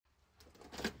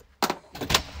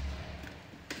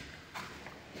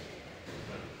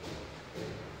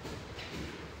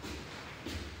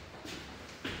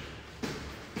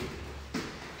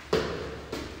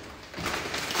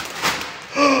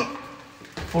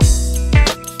Today's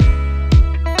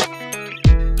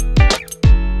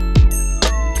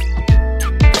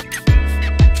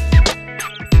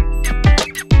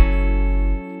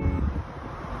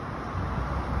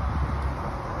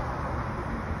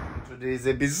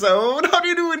episode, how do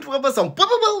you do it?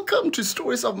 Welcome to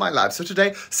Stories of My Life. So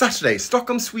today, Saturday,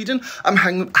 Stockholm, Sweden.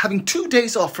 I'm having 2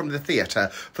 days off from the theatre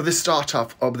for the start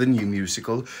of the new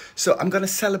musical. So I'm going to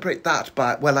celebrate that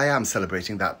I am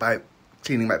celebrating that by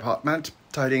cleaning my apartment,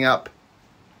 tidying up.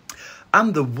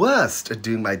 I'm the worst at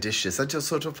doing my dishes.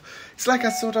 It's like I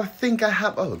think I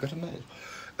have, I got a mail.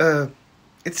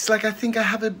 It's like I think I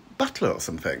have a butler or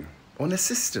something, or an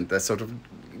assistant that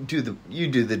you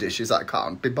do the dishes, I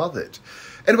can't be bothered.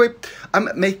 Anyway, I'm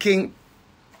making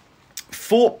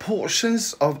 4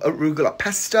 portions of Arugula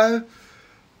pesto,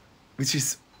 which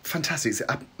is fantastic. It's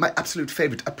my absolute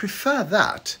favourite. I prefer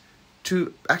that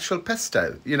to actual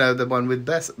pesto, the one with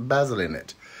basil in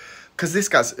it. Because this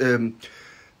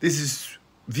is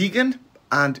vegan,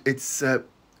 and it's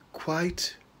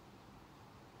quite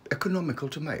economical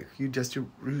to make. You just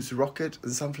use rocket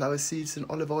and sunflower seeds and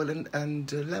olive oil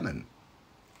and lemon.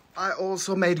 I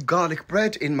also made garlic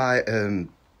bread in my,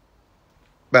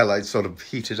 I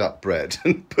heated up bread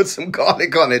and put some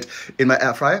garlic on it in my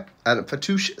air fryer, and a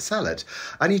fattoush salad.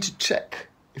 I need to check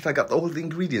if I got all the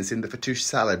ingredients in the fattoush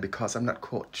salad because I'm not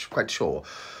quite sure.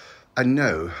 I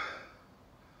know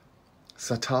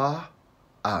sumac,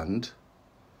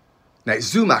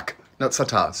 not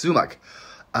satar, sumac,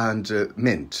 and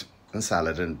mint and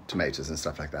salad and tomatoes and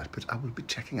stuff like that. But I will be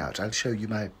checking out. I'll show you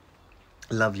my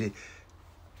lovely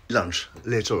lunch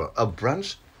later, a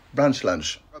brunch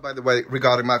lunch. Oh, by the way,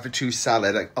 regarding my fattoush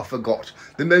salad, I forgot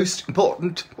the most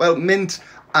important, mint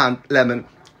and lemon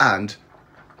and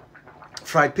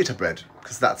fried pita bread,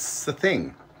 because that's the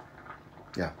thing.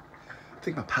 Yeah, I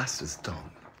think my pasta's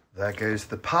done. There goes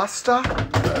the pasta.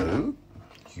 Oh,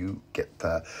 you get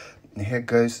there. And here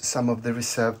goes some of the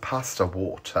reserved pasta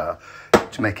water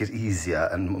to make it easier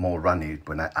and more runny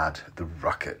when I add the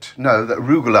the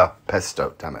arugula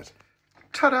pesto, damn it.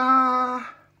 Ta-da!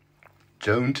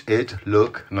 Don't it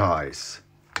look nice?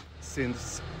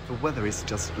 Since the weather is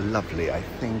just lovely, I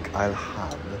think I'll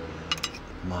have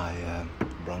my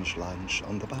brunch lunch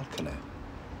on the balcony.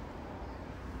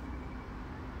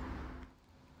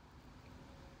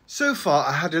 So far,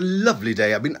 I had a lovely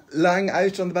day. I've been lying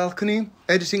out on the balcony,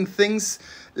 editing things,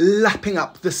 lapping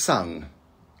up the sun,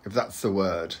 if that's the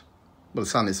word. Well,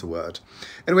 sun is a word.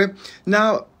 Anyway,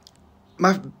 now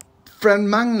my friend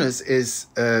Magnus is,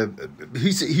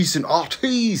 he's an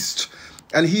artist,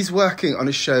 and he's working on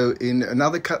a show in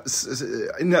another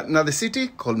city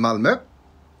called Malmö,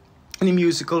 in a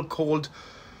musical called,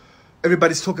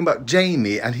 everybody's talking about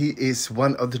Jamie, and he is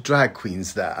one of the drag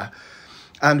queens there.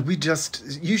 And we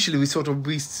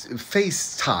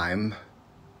FaceTime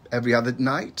every other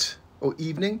night or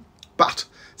evening, but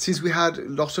since we had a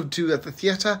lot to do at the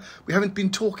theatre, we haven't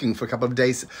been talking for a couple of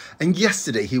days. And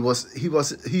yesterday he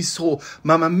saw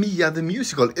Mamma Mia the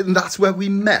musical, and that's where we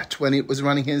met when it was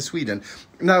running here in Sweden.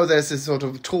 Now there's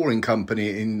a touring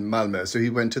company in Malmö, so he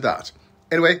went to that.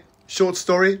 Anyway, short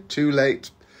story, too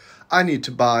late. I need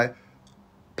to buy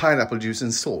pineapple juice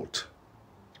and salt.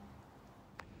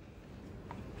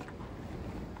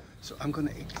 So I'm going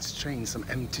to exchange some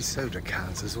empty soda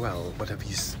cans as well, whatever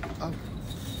you... Oh.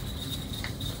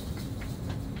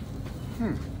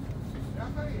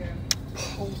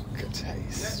 Polka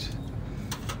taste.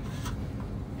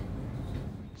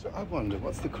 So I wonder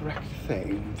what's the correct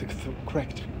thing, the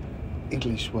correct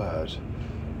English word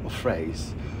or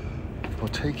phrase for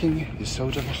taking your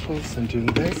soda bottles and doing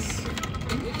this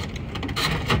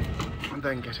and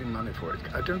then getting money for it.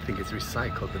 I don't think it's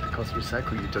recycled, but because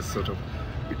recycle you just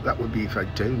that would be if I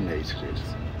donated it,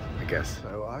 I guess.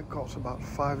 So I got about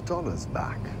 $5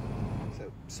 back.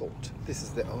 Salt. This is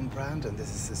their own brand, and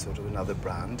this is another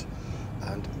brand,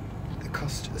 and they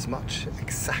cost as much,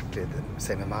 exactly the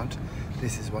same amount.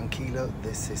 This is 1 kilo.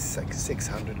 This is like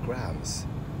 600 grams.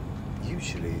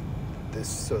 Usually,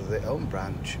 their own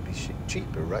brand should be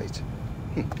cheaper, right?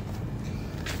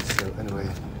 So anyway,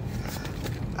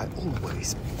 I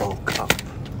always bulk up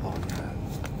on,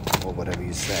 or whatever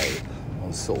you say,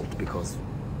 on salt because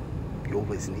you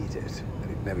always need it,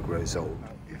 and it never grows old.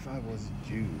 If I was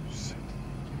Jews,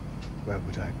 where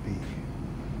would I be?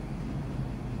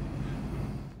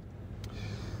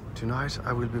 Tonight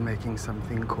I will be making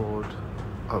something called,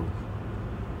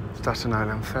 Staten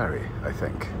Island Ferry, I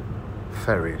think.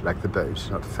 Ferry, like the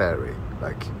boat, not ferry,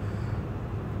 like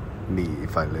me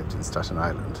if I lived in Staten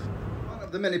Island. One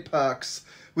of the many perks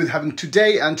with having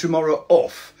today and tomorrow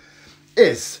off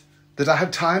is that I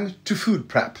have time to food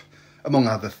prep, among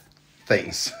other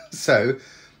things. So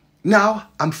now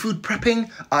I'm food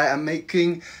prepping. I am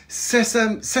making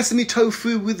sesame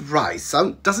tofu with rice.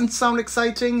 Doesn't sound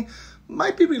exciting?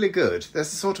 Might be really good.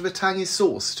 There's a sort of a tangy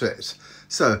sauce to it.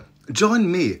 So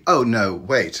join me. Oh no,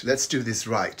 wait, let's do this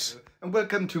right. And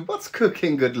welcome to What's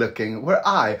Cooking Good Looking, where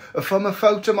I, a former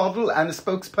photo model and a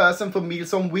spokesperson for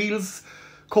Meals on Wheels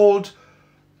called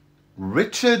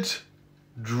Richard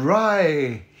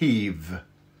Dryheave,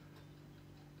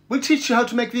 will teach you how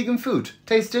to make vegan food.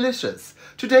 Tastes delicious.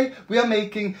 Today we are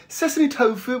making sesame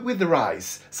tofu with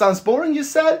rice. Sounds boring, you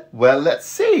said? Well, let's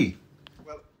see.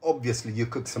 Well, obviously you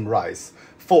cook some rice.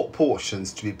 4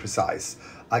 portions to be precise.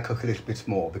 I cook a little bit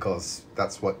more because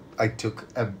that's what I took.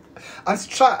 I'm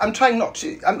trying not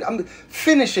to. I'm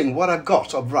finishing what I've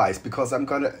got of rice because I'm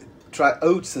going to try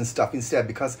oats and stuff instead,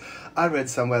 because I read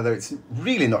somewhere that it's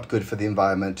really not good for the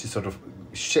environment to sort of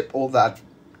ship all that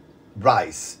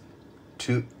rice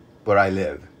to where I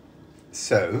live.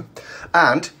 So,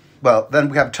 and, well, then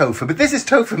we have tofu. But this is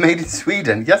tofu made in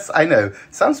Sweden. Yes, I know.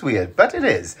 Sounds weird, but it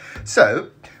is. So,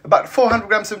 about 400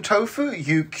 grams of tofu.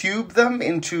 You cube them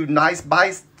into nice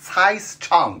bite-sized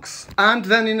chunks. And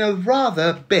then in a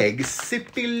rather big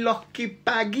sippy-locky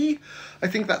baggie, I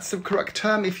think that's the correct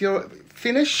term if you're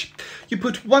Finnish, you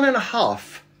put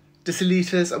 1.5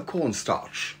 deciliters of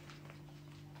cornstarch.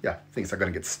 Yeah, things are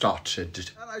going to get starched.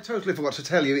 And I totally forgot to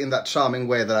tell you in that charming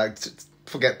way that I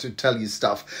forget to tell you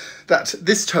stuff, that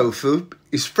this tofu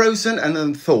is frozen and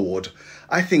then thawed.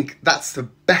 I think that's the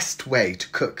best way to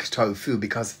cook tofu,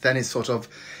 because then it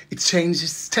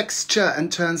changes texture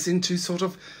and turns into sort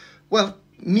of, well,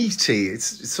 meaty.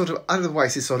 It's sort of,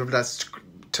 otherwise it sort of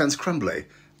turns crumbly.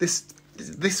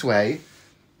 This way,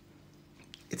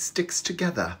 it sticks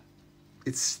together.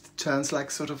 It turns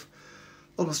like sort of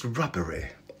almost rubbery.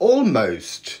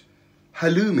 Almost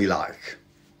halloumi-like.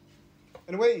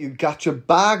 Anyway, you got your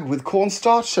bag with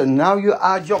cornstarch, and now you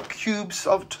add your cubes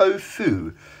of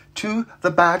tofu to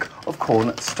the bag of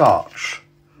cornstarch.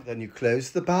 Then you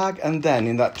close the bag, and then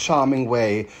in that charming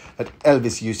way that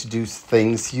Elvis used to do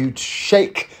things, you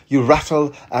shake, you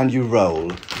rattle, and you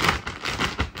roll.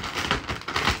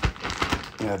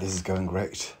 Yeah, this is going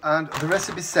great. And the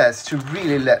recipe says to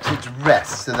really let it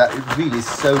rest so that it really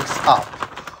soaks up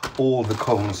all the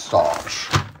cornstarch.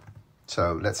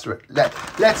 So let's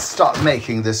start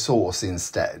making the sauce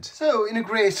instead. So in a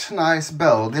great nice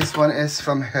bowl, this one is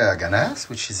from Höganäs,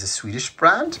 which is a Swedish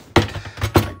brand.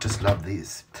 I just love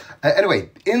these.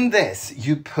 Anyway, in this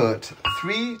you put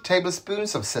 3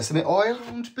 tablespoons of sesame oil.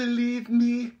 Don't believe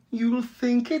me, you'll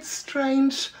think it's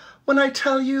strange when I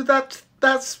tell you that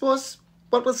was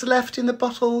what was left in the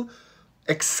bottle.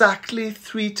 Exactly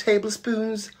 3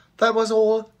 tablespoons. That was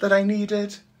all that I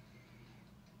needed.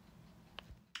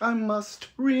 I must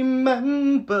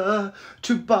remember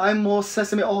to buy more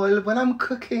sesame oil when I'm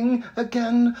cooking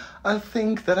again. I'll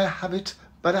think that I have it,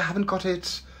 but I haven't got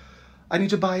it. I need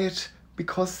to buy it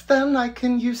because then I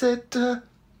can use it.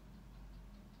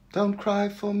 Don't cry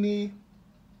for me.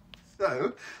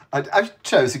 So, I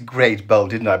chose a great bowl,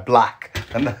 didn't I? Black.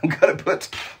 And then I'm going to put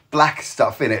black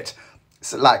stuff in it.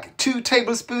 So like 2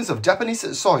 tablespoons of Japanese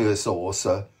soy sauce.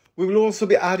 We will also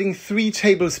be adding 3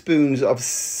 tablespoons of,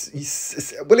 this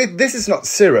is not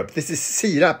syrup, this is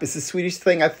sirap. It's a Swedish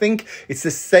thing. I think it's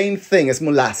the same thing as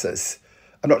molasses.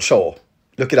 I'm not sure.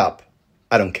 Look it up.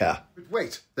 I don't care. But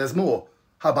wait, there's more.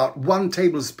 How about 1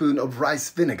 tablespoon of rice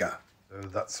vinegar? So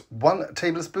that's 1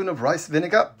 tablespoon of rice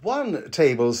vinegar. 1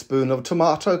 tablespoon of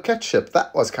tomato ketchup.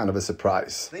 That was kind of a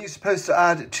surprise. Then you're supposed to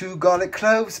add 2 garlic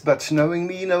cloves, but knowing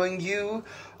me, knowing you,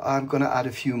 I'm going to add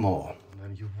a few more. And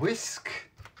then you whisk.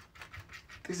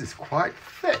 This is quite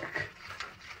thick.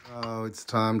 Oh, it's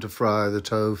time to fry the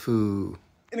tofu.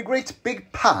 In a great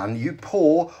big pan, you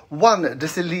pour 1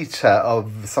 deciliter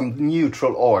of some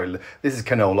neutral oil. This is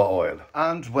canola oil.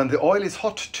 And when the oil is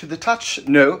hot to the touch,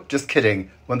 no, just kidding.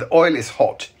 When the oil is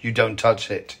hot, you don't touch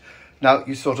it. Now,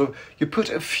 you put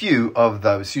a few of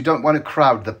those. You don't want to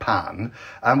crowd the pan.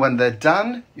 And when they're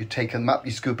done, you take them up,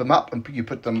 you scoop them up, and you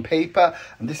put them on paper.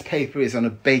 And this paper is on a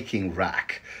baking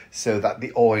rack so that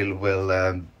the oil will,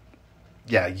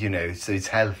 so it's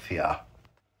healthier.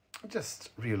 I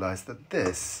just realised that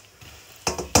this,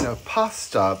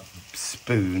 pasta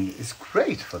spoon is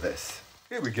great for this.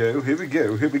 Here we go,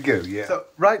 yeah. So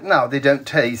right now they don't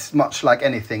taste much like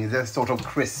anything. They're sort of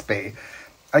crispy.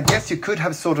 I guess you could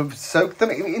have sort of soaked them.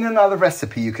 In another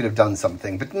recipe you could have done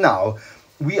something. But now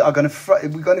we're going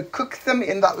to cook them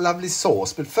in that lovely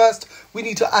sauce. But first we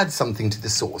need to add something to the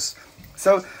sauce.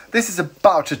 So this is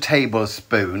about 1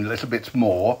 tablespoon, a little bit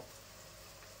more,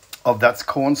 of that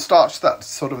cornstarch. That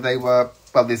sort of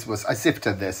I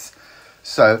sifted this.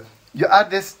 So You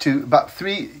add this to about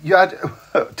you add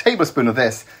a tablespoon of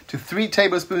this to 3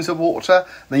 tablespoons of water.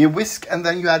 Then you whisk and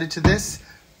then you add it to this.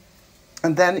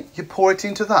 And then you pour it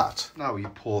into that. Now you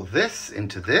pour this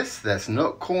into this. There's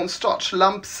no cornstarch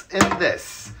lumps in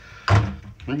this.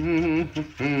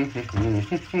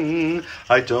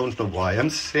 I don't know why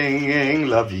I'm singing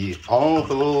La Vie en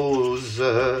Rose.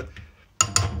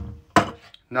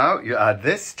 Now you add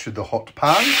this to the hot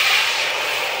pan.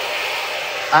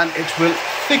 And it will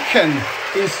thicken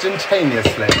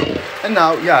instantaneously. And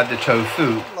now you add the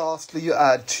tofu. Lastly, you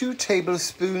add 2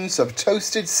 tablespoons of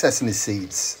toasted sesame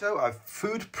seeds. So I've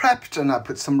food prepped and I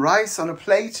put some rice on a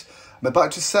plate. I'm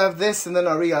about to serve this and then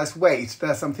I realised, wait,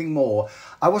 there's something more.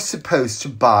 I was supposed to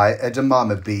buy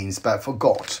edamame beans, but I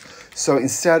forgot. So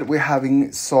instead we're having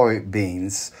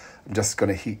soybeans. I'm just going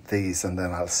to heat these and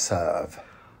then I'll serve.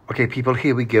 Okay, people,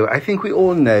 here we go. I think we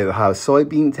all know how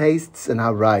soybean tastes and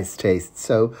how rice tastes.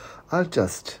 So I'll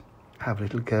just have a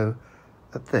little go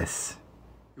at this.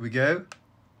 Here we go.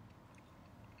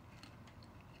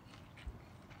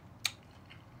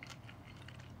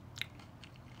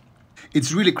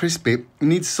 It's really crispy. It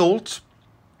needs salt,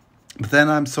 but then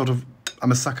I'm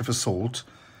a sucker for salt.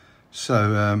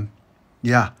 So,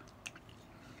 yeah.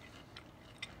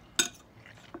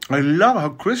 I love how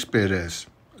crispy it is,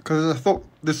 because I thought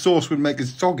the sauce would make it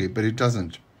soggy, but it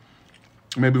doesn't.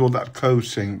 Maybe all that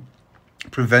coating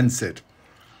prevents it.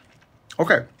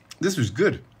 Okay, this was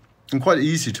good and quite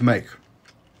easy to make.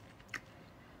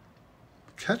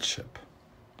 Ketchup.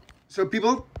 So,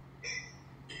 people,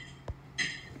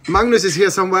 Magnus is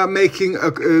here somewhere making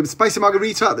a spicy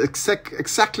margarita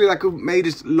exactly like we made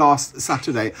it last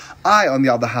Saturday. I, on the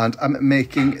other hand, am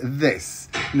making this.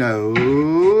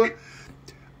 No.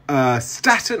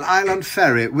 Staten Island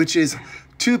Ferry, which is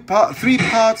 3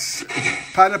 parts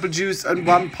pineapple juice and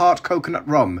 1 part coconut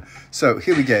rum. So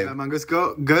here we go. Magnus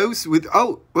goes with,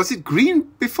 oh, was it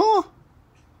green before?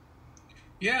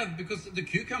 Yeah, because the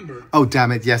cucumber. Oh,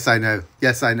 damn it. Yes, I know.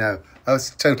 Yes, I know. I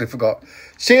totally forgot.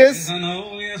 Cheers. Yes, I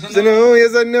know. Yes, I know.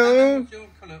 Yes, I know. What's your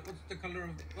color? What's the color of...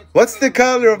 What's the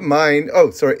color of mine? Oh,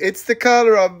 sorry. It's the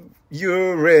color of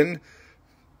urine.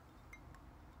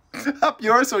 Up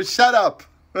yours or shut up.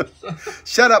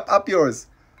 Shut up yours.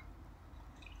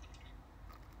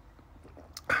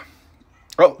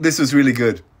 Oh, this was really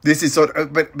good. This is sort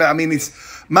of, but I mean, it's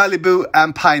Malibu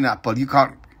and pineapple. You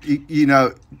can't, you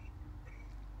know.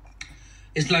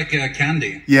 It's like a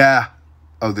candy. Yeah.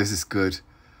 Oh, this is good.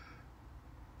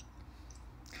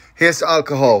 Here's the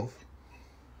alcohol.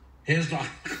 Here's the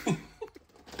alcohol.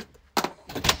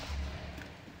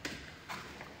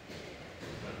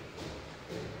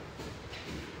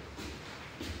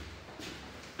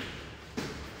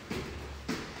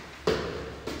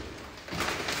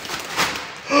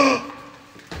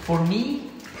 For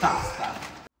me, pasta.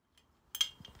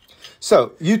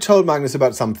 So, you told Magnus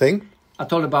about something. I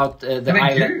told about the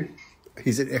island.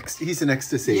 He's in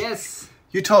ecstasy. Yes.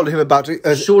 You told him about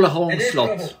Scholaholm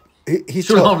slot. He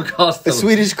Scholaholm castle. A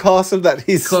Swedish castle that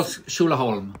he's... Because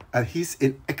Scholaholm. And he's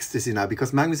in ecstasy now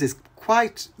because Magnus is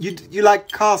quite... You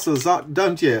like castles,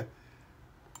 don't you?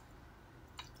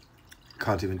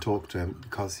 Can't even talk to him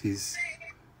because he's...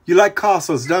 You like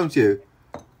castles, don't you?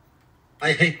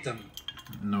 I hate them.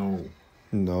 No.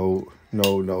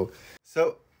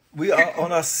 So, we are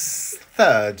on our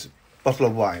 3rd bottle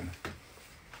of wine.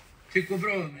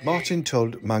 Martin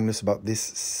told Magnus about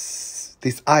this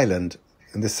island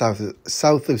in the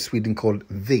south of Sweden called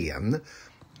Ven,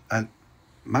 and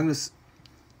Magnus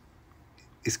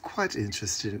is quite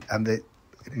interested, and it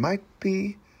might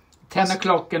be 10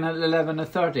 o'clock and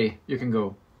 11:30 you can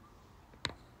go.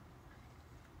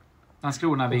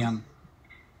 Landskrona Ven.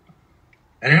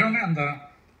 Är det de enda?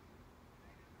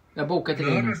 Jag bokar till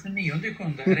lördag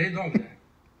 29/7. Är det idag det?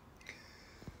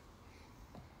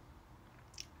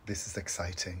 This is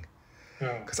exciting.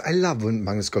 Because I love when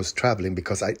Magnus goes traveling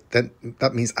because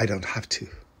that means I don't have to.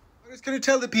 Magnus, can you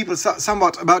tell the people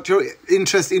somewhat about your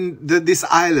interest in this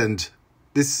island,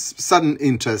 this sudden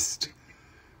interest?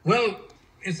 Well,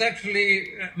 it's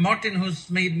actually Martin who's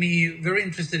made me very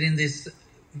interested in this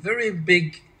very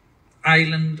big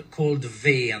island called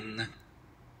Ven.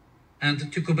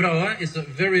 And Tycho Brahe is a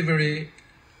very, very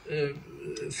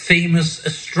famous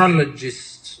astrologer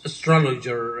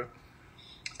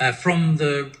from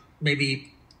the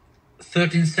maybe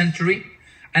 13th century,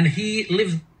 and he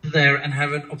lived there and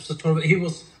have an observatory. He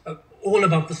was all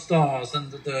about the stars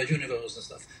and the universe and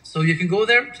stuff. So you can go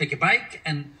there, take a bike,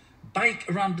 and bike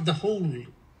around the whole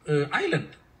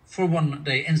island for one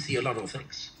day and see a lot of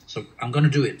things. So I'm going to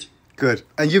do it. Good.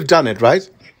 And you've done it, right?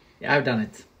 Yeah, I've done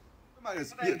it.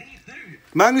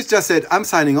 Magnus just said, I'm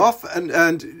signing off,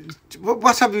 and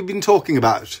what have we been talking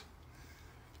about?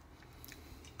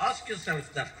 Ask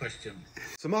yourself that question.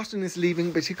 So Martin is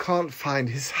leaving, but he can't find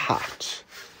his hat.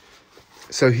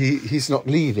 So he's not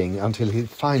leaving until he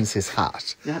finds his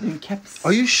hat. You had in caps.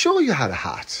 Are you sure you had a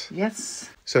hat? Yes.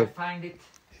 So I find it.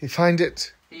 you find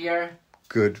it? Here.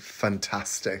 Good,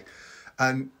 fantastic.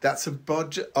 And that's a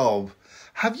budget of...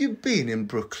 Have you been in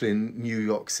Brooklyn, New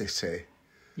York City?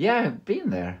 Yeah, I've been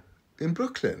there. In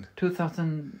Brooklyn?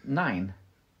 2009.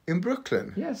 In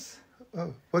Brooklyn? Yes.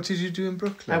 Oh, what did you do in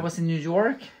Brooklyn? I was in New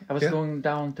York. I was Yeah. going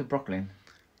down to Brooklyn.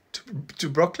 To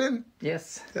Brooklyn?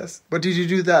 Yes. Yes. What did you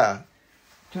do there?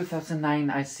 2009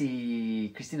 I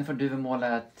see Christina von Duvemål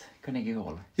at Carnegie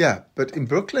Hall. Yeah, but in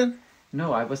Brooklyn?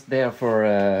 No, I was there for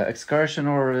excursion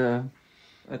or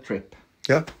a trip.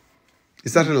 Yeah.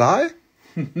 Is that a lie?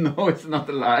 No, it's not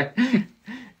a lie.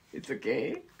 It's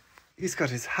okay. He's got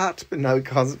his hat, but now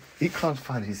he can't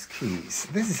find his keys.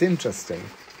 This is interesting.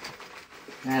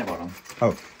 Där var de.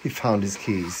 Oh, he found his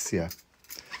keys, yeah.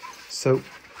 So,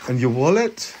 and your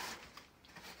wallet?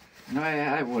 No,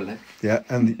 I will. Yeah,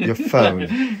 and your phone.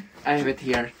 I have it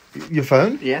here. Your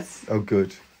phone? Yes. Oh,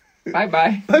 good.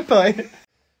 Bye-bye. Bye-bye.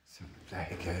 So there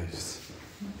he goes.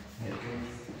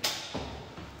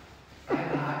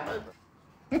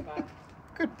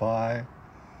 Goodbye.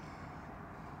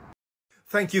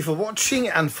 Thank you for watching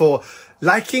and for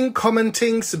liking,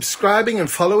 commenting, subscribing and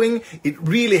following. It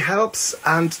really helps,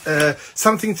 and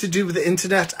something to do with the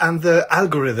internet and the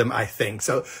algorithm, I think.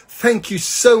 So thank you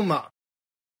so much.